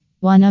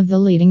One of the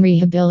leading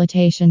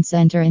rehabilitation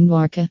center in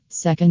Dwarka,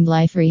 Second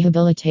Life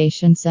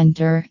Rehabilitation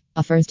Center,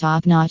 offers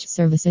top-notch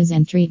services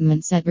and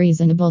treatments at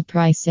reasonable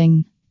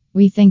pricing.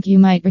 We think you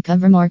might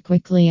recover more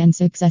quickly and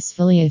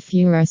successfully if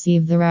you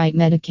receive the right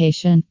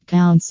medication,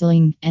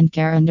 counseling, and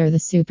care under the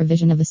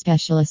supervision of a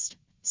specialist.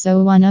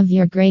 So one of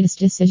your greatest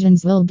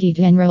decisions will be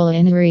to enroll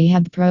in a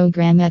rehab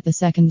program at the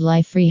Second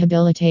Life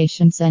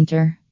Rehabilitation Center.